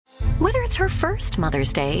Whether it's her first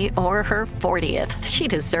Mother's Day or her 40th, she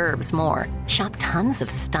deserves more. Shop tons of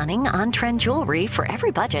stunning on-trend jewelry for every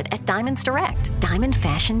budget at Diamonds Direct. Diamond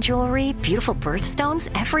fashion jewelry, beautiful birthstones,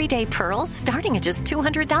 everyday pearls starting at just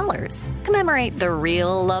 $200. Commemorate the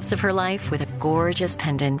real loves of her life with a gorgeous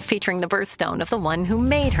pendant featuring the birthstone of the one who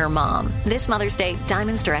made her mom. This Mother's Day,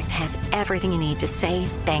 Diamonds Direct has everything you need to say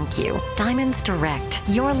thank you. Diamonds Direct.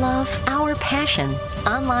 Your love, our passion.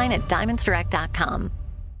 Online at diamondsdirect.com.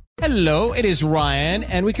 Hello, it is Ryan,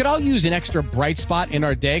 and we could all use an extra bright spot in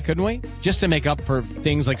our day, couldn't we? Just to make up for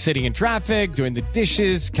things like sitting in traffic, doing the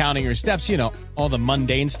dishes, counting your steps, you know, all the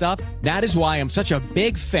mundane stuff. That is why I'm such a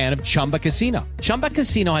big fan of Chumba Casino. Chumba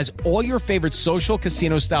Casino has all your favorite social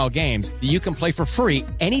casino-style games that you can play for free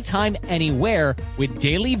anytime, anywhere with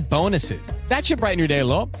daily bonuses. That should brighten your day a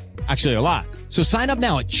little. Actually, a lot. So sign up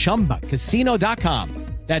now at ChumbaCasino.com.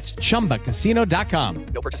 That's ChumbaCasino.com.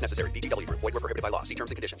 No purchase necessary. VGW Group. Void where prohibited by law. See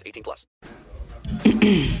terms and conditions. 18+.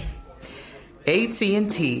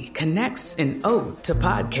 AT&T connects an ode to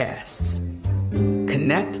podcasts.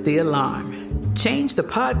 Connect the alarm. Change the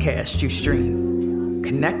podcast you stream.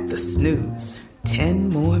 Connect the snooze. 10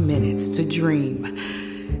 more minutes to dream.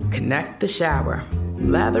 Connect the shower.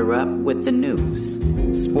 Lather up with the news,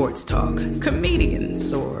 sports talk,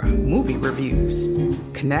 comedians, or movie reviews.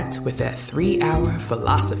 Connect with that 3-hour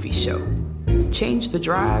philosophy show. Change the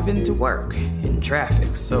drive into work in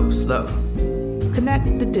traffic so slow.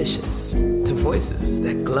 Connect the dishes to voices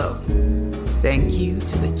that glow. Thank you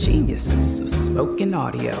to the geniuses of spoken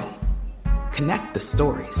audio. Connect the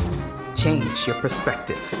stories. Change your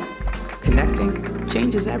perspective. Connecting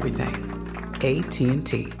changes everything.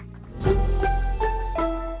 AT&T.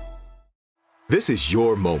 This is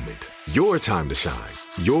your moment, your time to shine,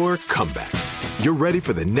 your comeback. You're ready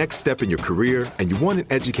for the next step in your career, and you want an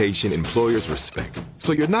education employers respect.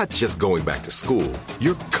 So you're not just going back to school,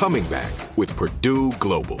 you're coming back with Purdue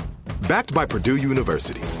Global. Backed by Purdue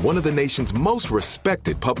University, one of the nation's most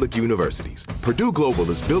respected public universities, Purdue Global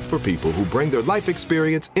is built for people who bring their life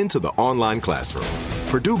experience into the online classroom.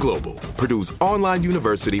 Purdue Global, Purdue's online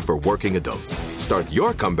university for working adults. Start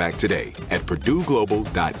your comeback today at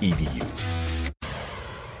purdueglobal.edu.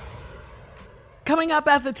 Coming up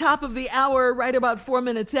at the top of the hour, right about 4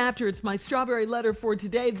 minutes after, it's my strawberry letter for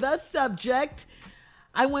today. The subject,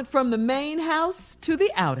 I went from the main house to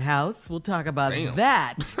the outhouse. We'll talk about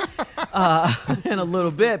that in a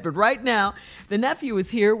little bit. But right now, the nephew is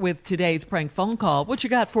here with today's prank phone call. What you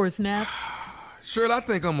got for us, Neff? Shirley,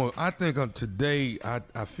 I think today,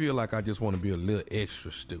 I feel like I just want to be a little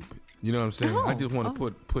extra stupid. You know what I'm saying? I just want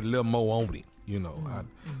to put a little more on it. You know,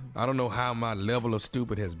 I don't know how my level of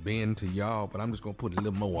stupid has been to y'all, but I'm just gonna put a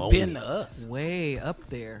little more on it. Been to us. Way up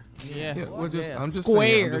there. Yeah. I'm just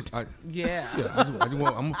squared. Saying. I'm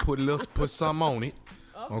gonna put something on it.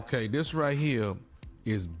 Okay, this right here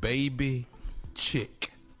is Baby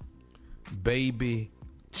Chick. Baby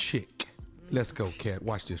Chick. Let's go, Cat.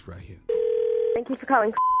 Watch this right here. Thank you for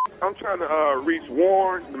calling. I'm trying to reach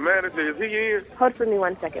Warren, the manager. Is he in? Hold for me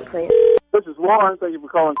 1 second, please. This is Warren. Thank you for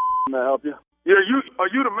calling. May I help you? Yeah, are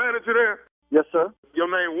you the manager there? Yes, sir. Your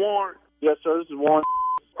name Warren? Yes, sir. This is Warren.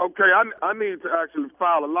 Okay, I need to actually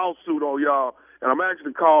file a lawsuit on y'all, and I'm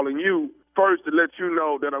actually calling you first to let you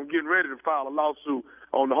know that I'm getting ready to file a lawsuit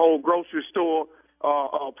on the whole grocery store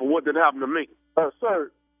for what did happen to me.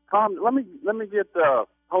 Sir, let me get.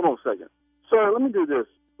 Hold on a second, sir. Let me do this.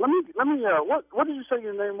 Let me. What did you say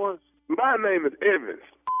your name was? My name is Evans.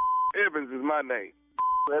 Evans is my name.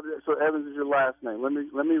 So Evans is your last name. Let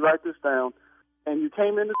me write this down. And you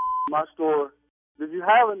came into my store. Did you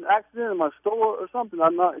have an accident in my store or something?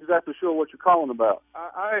 I'm not exactly sure what you're calling about.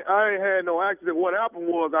 I ain't had no accident. What happened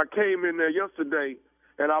was I came in there yesterday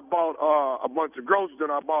and I bought a bunch of groceries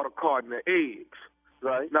and I bought a carton of eggs.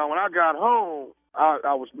 Right. Now when I got home,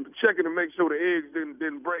 I was checking to make sure the eggs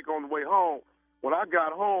didn't break on the way home. When I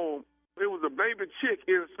got home, there was a baby chick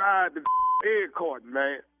inside the egg carton,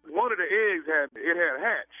 man. One of the eggs had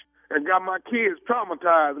hatched and got my kids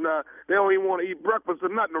traumatized. Now, they don't even want to eat breakfast or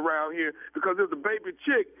nothing around here because there's a baby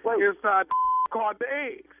chick inside the carton of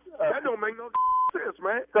eggs. That don't make no sense,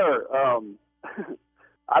 man. Sir,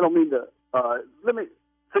 I don't mean to,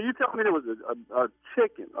 so you tell me there was a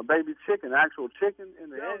chicken, a baby chicken, actual chicken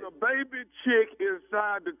in the egg? There was a baby chick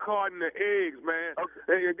inside the carton of eggs, man.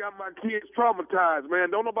 Okay. And it got my kids traumatized, man.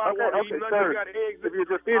 Don't nobody want to eat nothing that got eggs if you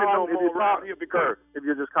just no more around here because... Sir, if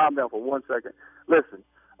you just calm down for 1 second. Listen.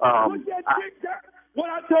 Put that chick down. What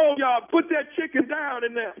I told y'all, put that chicken down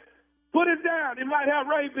in there. Put it down. It might have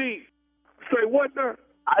rabies. Say what now?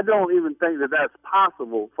 I don't even think that that's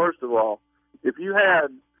possible, first of all. If you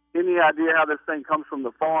had any idea how this thing comes from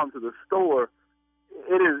the farm to the store,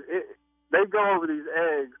 they go over these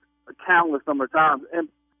eggs a countless number of times, and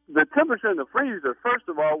the temperature in the freezer, first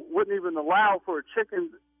of all, wouldn't even allow for a chicken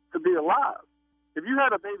to be alive. If you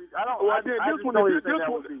had a baby, I don't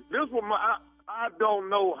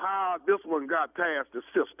know how this one got past the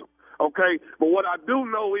system. Okay, but what I do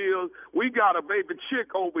know is we got a baby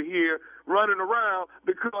chick over here running around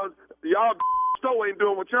because y'all store ain't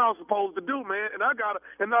doing what y'all supposed to do, man. And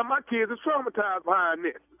now my kids are traumatized behind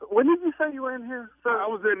this. When did you say you were in here, sir? I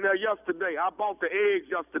was in there yesterday. I bought the eggs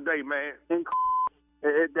yesterday, man.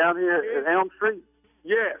 Down here at Elm Street?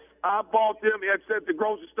 Yes, I bought them at the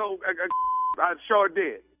grocery store. I sure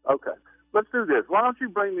did. Okay, let's do this. Why don't you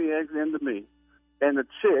bring the eggs in to me and the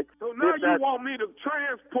chick? So now you want me to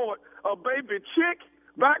transport a baby chick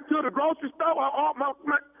back to the grocery store?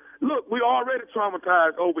 Look, we already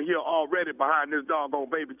traumatized over here already behind this doggone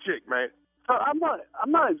baby chick, man. So I'm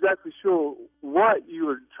not exactly sure what you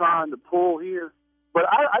were trying to pull here, but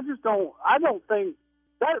I don't think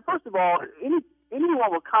that, first of all,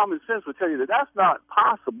 anyone with common sense would tell you that that's not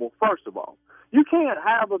possible. First of all, you can't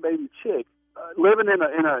have a baby chick living in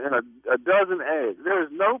a dozen eggs. There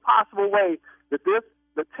is no possible way that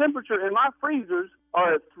the temperature in my freezers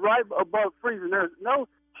are right above freezing. There's no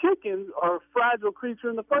chickens are a fragile creature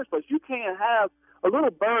in the first place. You can't have a little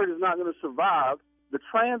bird is not going to survive the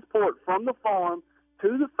transport from the farm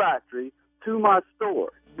to the factory to my store.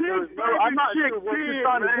 I'm not sure what you're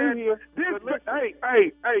trying to do here.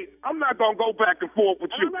 Hey, I'm not going to go back and forth with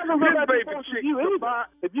you.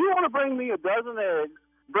 If you want to bring me a dozen eggs,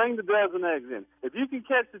 bring the dozen eggs in. If you can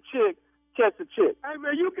catch the chick, catch the chick. Hey,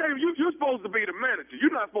 man, you're supposed to be the manager. You're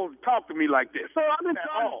not supposed to talk to me like this. So I've been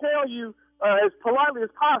trying to tell you as politely as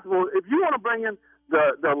possible, if you want to bring in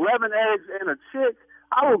the 11 eggs and a chick,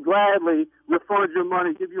 I will gladly refund your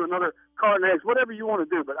money, give you another carton of eggs, whatever you want to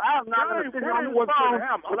do. But I'm not going to sit here on this phone.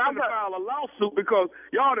 I'm going to file a lawsuit because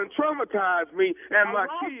y'all done traumatized me and my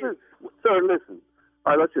kids. Sir, listen.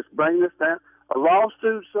 All right, let's just bring this down. A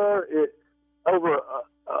lawsuit, sir, over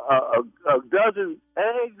a dozen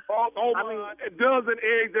eggs. A dozen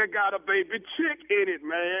eggs that got a baby chick in it,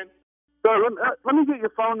 man. Sir, let me get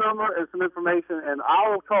your phone number and some information, and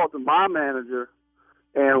I will talk to my manager,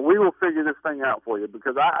 and we will figure this thing out for you,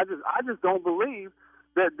 because I just don't believe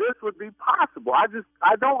that this would be possible. I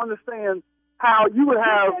don't understand how you would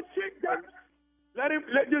have.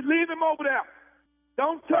 Just leave him over there.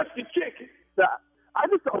 Don't touch the chicken. I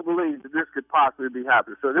just don't believe that this could possibly be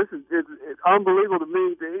happening. So it's unbelievable to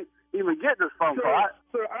me to even get this phone call.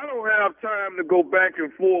 Sir, I don't have time to go back and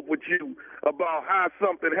forth with you about how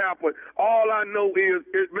something happened. All I know is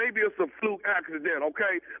maybe it's a fluke accident,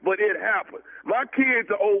 okay? But it happened. My kids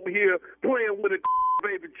are over here playing with a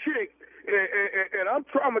baby chick, and I'm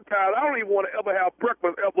traumatized. I don't even want to ever have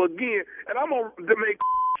breakfast ever again. And I'm going to make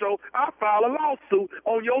so I file a lawsuit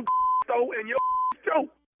on your show and your show.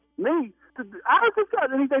 Me? I don't think that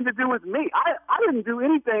has anything to do with me. I didn't do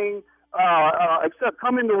anything except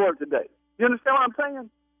come into work today. You understand what I'm saying?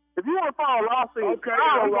 If you want to file a lawsuit,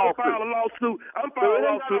 I'm going to file a lawsuit. I'm filing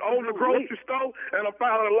a lawsuit on the grocery store, and I'm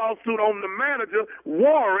filing a lawsuit on the manager,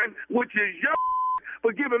 Warren, which is your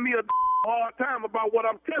for giving me a hard time about what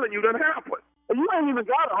I'm telling you that happened. You ain't even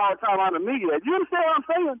got a hard time on the media. You understand what I'm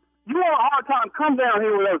saying? You want a hard time, come down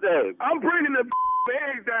here with those eggs. I'm bringing the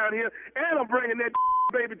eggs down here, and I'm bringing that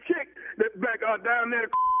baby chick that back down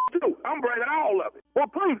there too. I'm bringing all of it.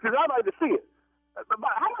 Well, please, because I'd like to see it.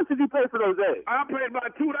 How much did you pay for those eggs? I paid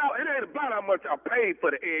about $2. It ain't about how much I paid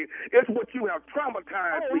for the eggs. It's what you have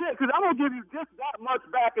traumatized me. Yeah, because I'm going to give you just that much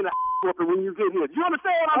back in the whooping when you get here. Do you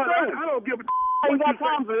understand what I'm saying? I don't give a I got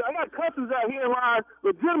customers out here in line,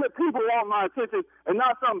 legitimate people want my attention, and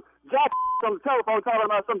not some jack on the telephone talking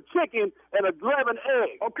about some chicken and 11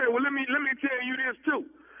 eggs. Okay, well, let me tell you this, too.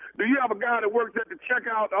 Do you have a guy that works at the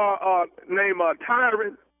checkout named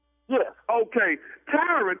Tyrant? Yes. Okay.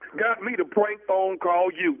 Tyrant got me to prank phone call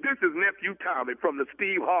you. This is Nephew Tommy from the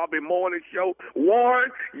Steve Harvey Morning Show. Warren,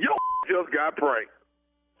 your just got pranked.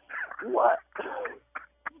 What?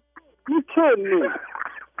 You kidding me?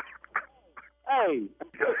 Hey.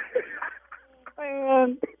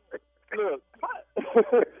 Man. Look.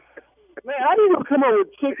 Man, I need to come up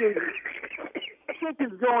with chickens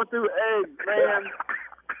going through eggs, man.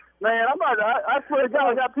 Man, I swear to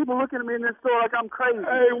God, I got people looking at me in this store like I'm crazy.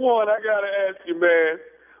 Hey, Warren, I got to ask you, man,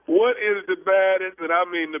 what is the baddest, and I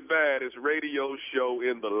mean the baddest, radio show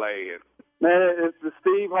in the land? Man, it's the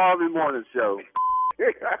Steve Harvey Morning Show.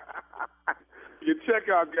 Your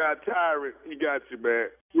checkout guy, Tyrant, he got you, man.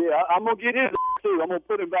 Yeah, I'm going to get his too. I'm going to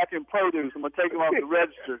put him back in produce. I'm going to take him off the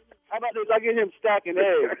register. How about this? I get him stacking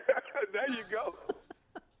eggs. There you go.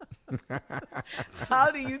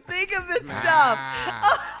 How do you think of this stuff?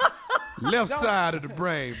 Left side of the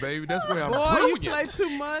brain, baby. That's where I'm Boy, brilliant. you play too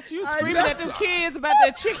much. You screaming at them kids about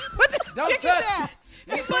that chicken. Put that chicken down.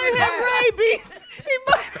 He might have rabies. He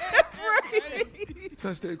might have rabies.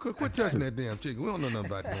 Touch that. Quit touching that damn chicken. We don't know nothing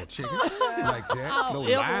about no chicken like that. No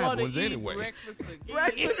Ever live wanna ones eat anyway.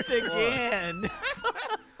 Breakfast again.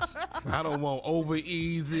 I don't want over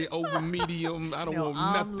easy, over medium. I don't want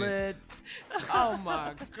nothing. Omelets. Oh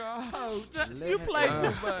my God. You play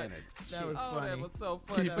too much. That was funny. That was so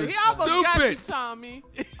funny. Keep it He almost got you, stupid. Tommy.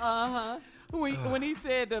 Uh-huh. When he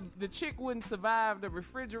said the chick wouldn't survive the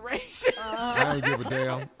refrigeration. I ain't give a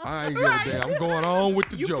damn. I'm going on with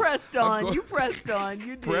the You joke. pressed on. You pressed on.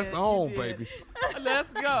 You did. Press on, You did. baby.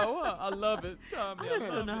 Let's go. I love it, Tommy. I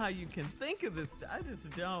just don't know how you can think of this. I just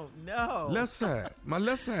don't know. Left side. My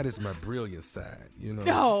left side is my brilliant side. You know.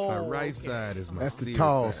 No. My right side is my That's the serious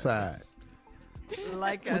tall side.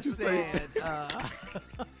 Like I What'd you say? said, My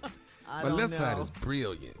I don't left know. side is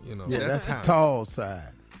brilliant. You know. Yeah, that's the time. tall side.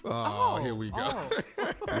 Oh, here we go.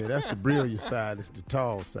 Yeah, that's the brilliant side. It's the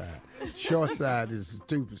tall side. Short side is the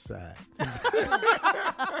stupid side.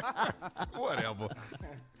 Whatever.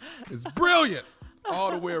 It's brilliant all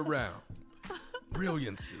the way around.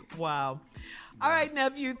 Brilliancy. Wow. All right,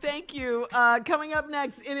 nephew, thank you. Coming up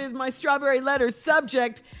next, it is my strawberry letter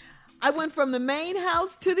subject. I went from the main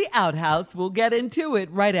house to the outhouse. We'll get into it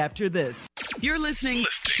right after this. You're listening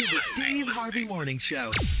to the Steve Harvey Morning Show.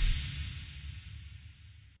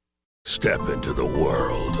 Step into the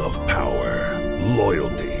world of power,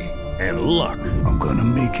 loyalty, and luck. I'm gonna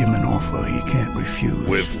make him an offer he can't refuse.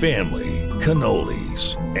 With family,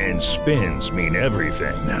 cannolis, and spins mean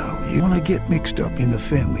everything. Now, you wanna get mixed up in the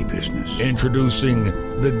family business. Introducing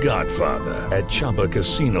The Godfather at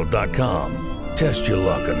ChumbaCasino.com. Test your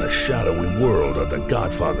luck in the shadowy world of The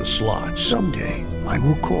Godfather slot. Someday, I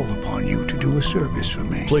will call upon you to do a service for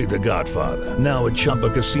me. Play The Godfather now at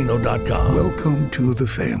ChumbaCasino.com. Welcome to the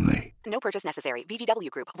family. No purchase necessary. VGW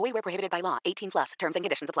Group. Void where prohibited by law. 18+. Terms and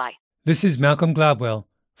conditions apply. This is Malcolm Gladwell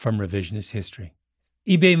from Revisionist History.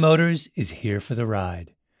 eBay Motors is here for the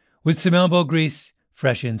ride. With some elbow grease,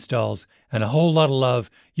 fresh installs, and a whole lot of love,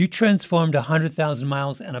 you transformed 100,000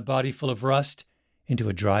 miles and a body full of rust into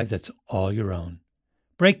a drive that's all your own.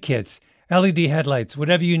 Brake kits, LED headlights,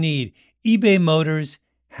 whatever you need, eBay Motors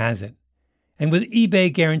has it. And with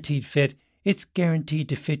eBay Guaranteed Fit, it's guaranteed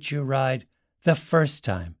to fit your ride the first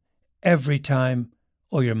time, every time,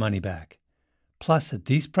 or your money back. Plus, at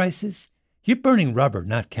these prices, you're burning rubber,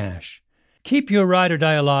 not cash. Keep your ride or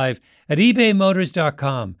die alive at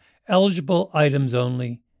ebaymotors.com. Eligible items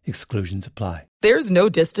only. Exclusions apply. There's no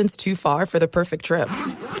distance too far for the perfect trip.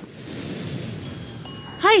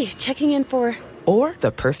 Hi, checking in for... Or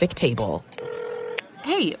the perfect table.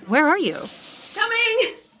 Hey, where are you?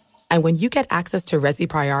 Coming! And when you get access to Resi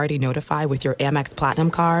Priority Notify with your Amex Platinum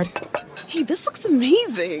card... Hey, this looks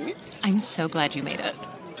amazing. I'm so glad you made it.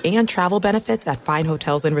 And travel benefits at fine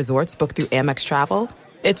hotels and resorts booked through Amex Travel,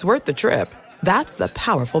 it's worth the trip. That's the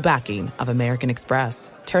powerful backing of American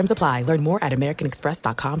Express. Terms apply. Learn more at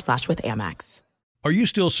americanexpress.com/withAmex. Are you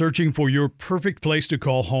still searching for your perfect place to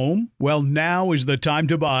call home? Well, now is the time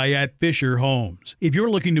to buy at Fisher Homes. If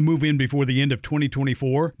you're looking to move in before the end of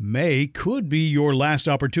 2024, May could be your last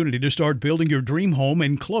opportunity to start building your dream home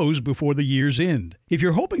and close before the year's end. If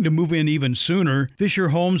you're hoping to move in even sooner, Fisher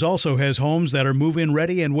Homes also has homes that are move-in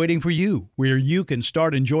ready and waiting for you, where you can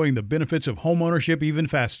start enjoying the benefits of homeownership even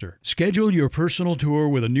faster. Schedule your personal tour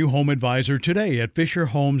with a new home advisor today at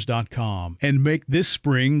FisherHomes.com and make this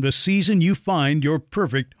spring the season you find your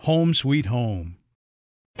perfect home sweet home.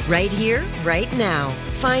 Right here, right now.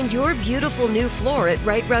 Find your beautiful new floor at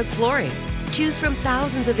Right Rug Flooring. Choose from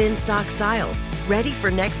thousands of in-stock styles, ready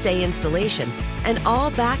for next day installation, and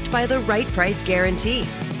all backed by the right price guarantee.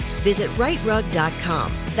 Visit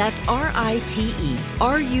rightrug.com. That's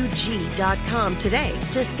RITERUG.com today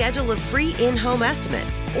to schedule a free in-home estimate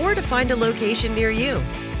or to find a location near you.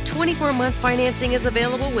 24-month financing is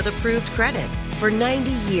available with approved credit. For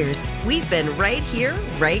 90 years, we've been right here,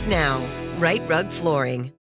 right now. Right Rug Flooring.